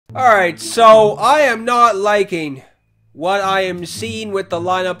Alright, so I am not liking what I am seeing with the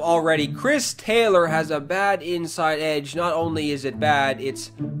lineup already. Chris Taylor has a bad inside edge. Not only is it bad,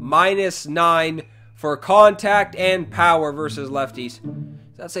 it's -9 for contact and power versus lefties.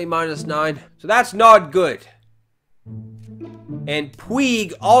 Does that say -9? So that's not good. And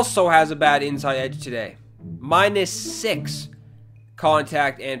Puig also has a bad inside edge today. -6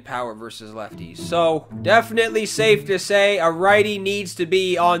 contact and power versus lefties. So definitely safe to say a righty needs to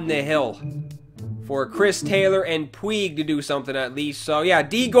be on the hill for Chris Taylor and Puig to do something at least. So yeah,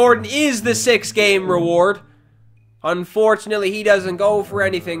 D. Gordon is the 6-game reward. Unfortunately, he doesn't go for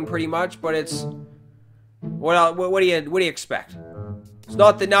anything pretty much, but it's what do you expect? It's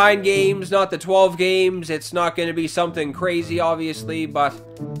not the 9 games, not the 12 games. It's not going to be something crazy, obviously, but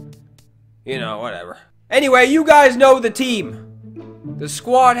you know, whatever. Anyway, you guys know the team. The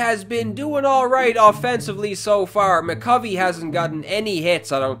squad has been doing alright offensively so far. Mccovey hasn't gotten any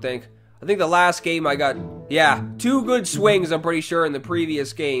hits, I don't think. I think the last game I got, yeah, 2 good swings, I'm pretty sure, in the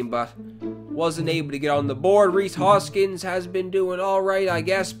previous game, but wasn't able to get on the board. Rhys Hoskins has been doing alright, I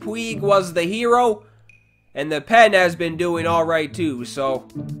guess. Puig was the hero, and the pen has been doing alright too, so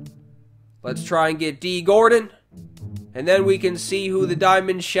let's try and get D. Gordon, and then we can see who the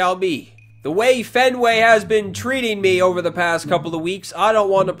diamond shall be. The way Fenway has been treating me over the past couple of weeks, I don't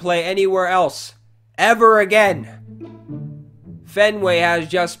want to play anywhere else ever again. Fenway has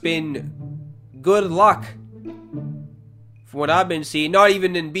just been good luck from what I've been seeing. Not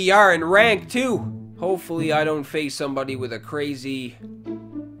even in BR, in rank too. Hopefully I don't face somebody with a crazy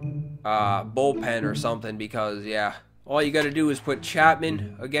bullpen or something, because yeah, all you gotta do is put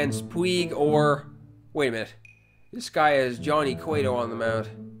Chapman against Puig, or wait a minute, this guy has Johnny Cueto on the mound.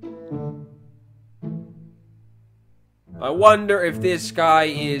 I wonder if this guy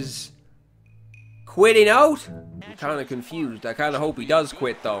is quitting out? I'm kind of confused. I kind of hope he does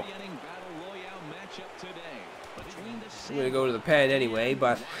quit, though. I'm going to go to the pen anyway,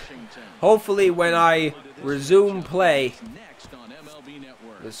 but hopefully when I resume play,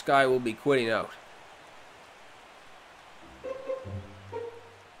 this guy will be quitting out.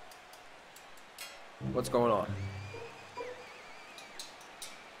 What's going on?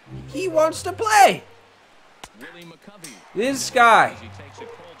 He wants to play! This guy,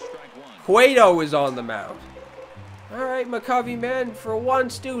 Cueto, is on the mound. Alright, Mccovey, man, for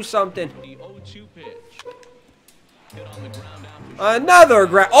once, do something. Another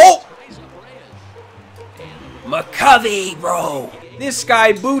oh! Mccovey, bro! This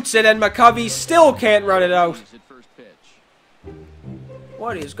guy boots it, and Mccovey still can't run it out.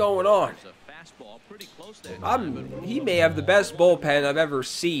 What is going on? He may have the best bullpen I've ever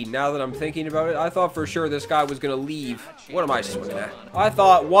seen, now that I'm thinking about it. I thought for sure this guy was going to leave. What am I swinging at? I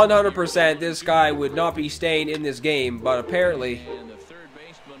thought 100% this guy would not be staying in this game, but apparently...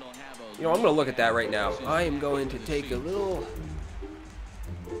 You know, I'm going to look at that right now. I am going to take a little...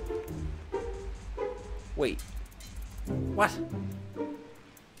 Wait. What?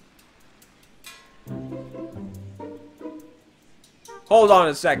 Hold on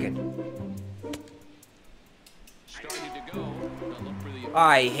a second.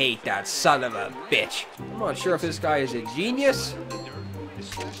 I hate that son of a bitch. I'm not sure if this guy is a genius.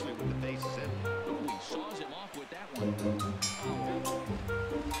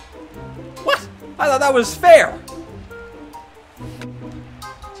 What? I thought that was fair.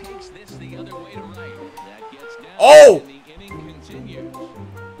 Oh!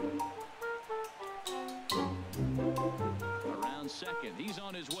 Around second, he's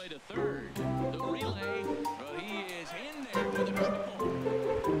on his way to third. The relay, but he is in there with a triple.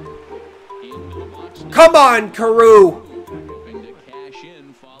 Come on, Carew!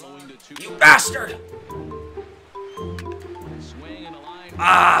 You bastard!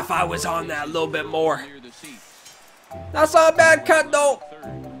 Ah, if I was on that a little bit more. That's not a bad cut, though.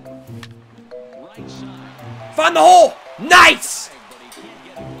 Find the hole! Nice!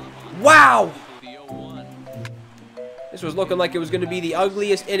 Wow! This was looking like it was going to be the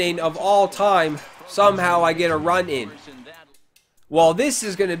ugliest inning of all time. Somehow I get a run in. Well, this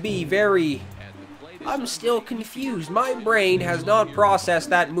is going to be very... I'm still confused. My brain has not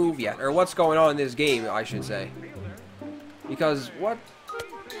processed that move yet. Or what's going on in this game, I should say. Because what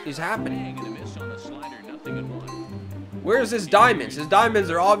is happening? Where's his diamonds? His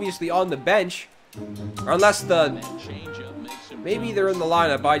diamonds are obviously on the bench. Or unless the... Maybe they're in the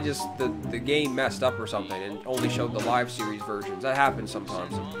lineup. I just... The game messed up or something and only showed the live series versions. That happens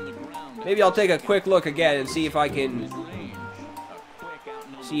sometimes. Maybe I'll take a quick look again and see if I can...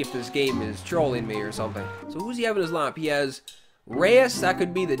 See if this game is trolling me or something. So who's he have in his lineup? He has Reyes, that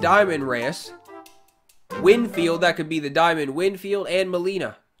could be the Diamond Reyes. Winfield, that could be the Diamond Winfield, and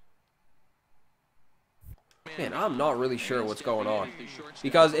Molina. Man, I'm not really sure what's going on.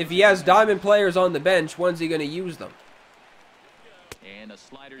 Because if he has diamond players on the bench, when's he going to use them?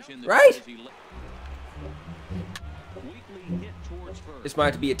 Right? This might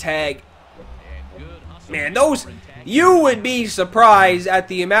have to be a tag. Man, those... You would be surprised at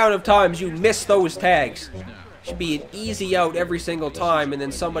the amount of times you miss those tags. Should be an easy out every single time, and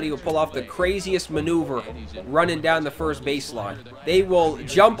then somebody will pull off the craziest maneuver running down the first baseline. They will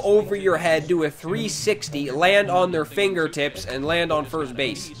jump over your head, do a 360, land on their fingertips, and land on first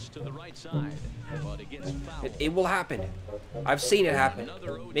base. It will happen. I've seen it happen.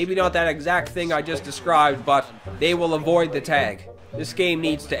 Maybe not that exact thing I just described, but they will avoid the tag. This game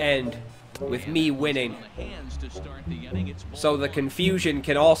needs to end with me winning, so the confusion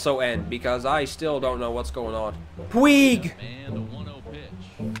can also end, because I still don't know what's going on. Puig!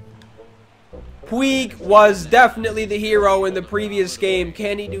 Puig was definitely the hero in the previous game.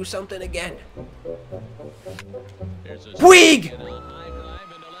 Can he do something again? Puig!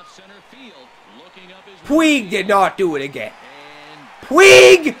 Puig did not do it again.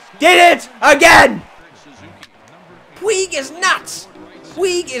 Puig did it again! Puig is nuts!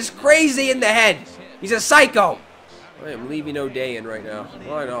 Puig is crazy in the head. He's a psycho. I am leaving O'Day in right now.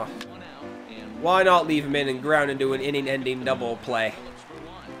 Why not? Why not leave him in and ground into an inning-ending double play?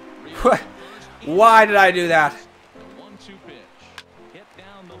 Why did I do that?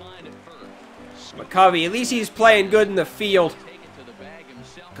 Mccovey, at least he's playing good in the field.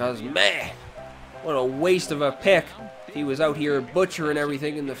 Because, man, what a waste of a pick. He was out here butchering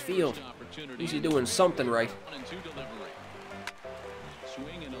everything in the field. At least he's doing something right.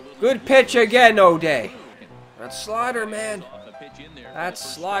 Good pitch again, O'Day. That's slider, man.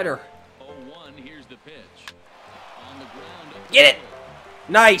 That's slider. Get it!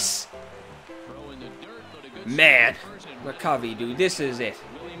 Nice! Man. Mccovey, dude, this is it.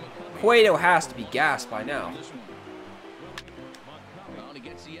 Cueto has to be gassed by now.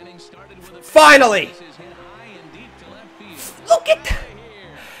 Finally! Look at that!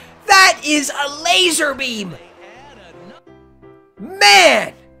 That is a laser beam!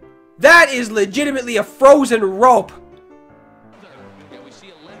 Man! That is legitimately a frozen rope.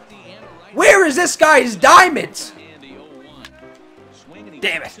 Where is this guy's diamonds?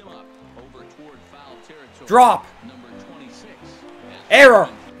 Damn it. Drop. Error.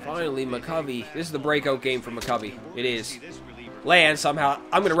 Finally, Mccovey. This is the breakout game for Mccovey. It is. Land somehow.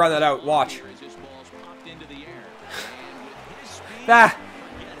 I'm going to run that out. Watch.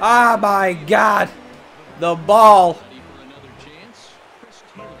 Ah, my God. The ball.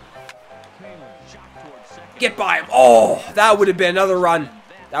 Get by him. Oh, that would have been another run.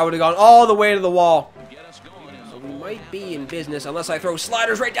 That would have gone all the way to the wall. So we might be in business unless I throw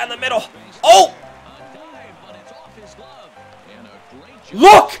sliders right down the middle. Oh!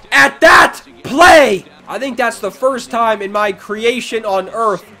 Look at that play! I think that's the first time in my creation on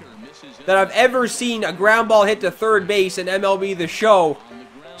Earth that I've ever seen a ground ball hit to third base in MLB The Show.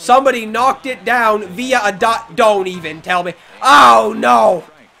 Somebody knocked it down via a dot. Don't even tell me. Oh, no!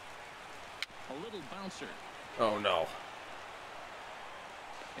 Oh, no.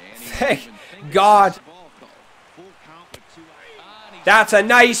 Thank God. That's a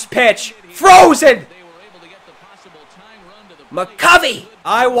nice pitch. Frozen! Mccovey!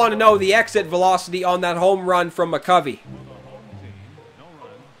 I want to know the exit velocity on that home run from Mccovey.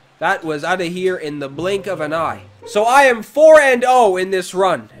 That was out of here in the blink of an eye. So I am 4-0 in this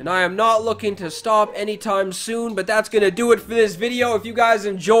run, and I am not looking to stop anytime soon, but that's going to do it for this video. If you guys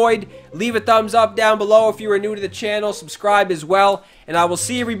enjoyed, leave a thumbs up down below. If you are new to the channel, subscribe as well, and I will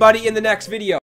see everybody in the next video.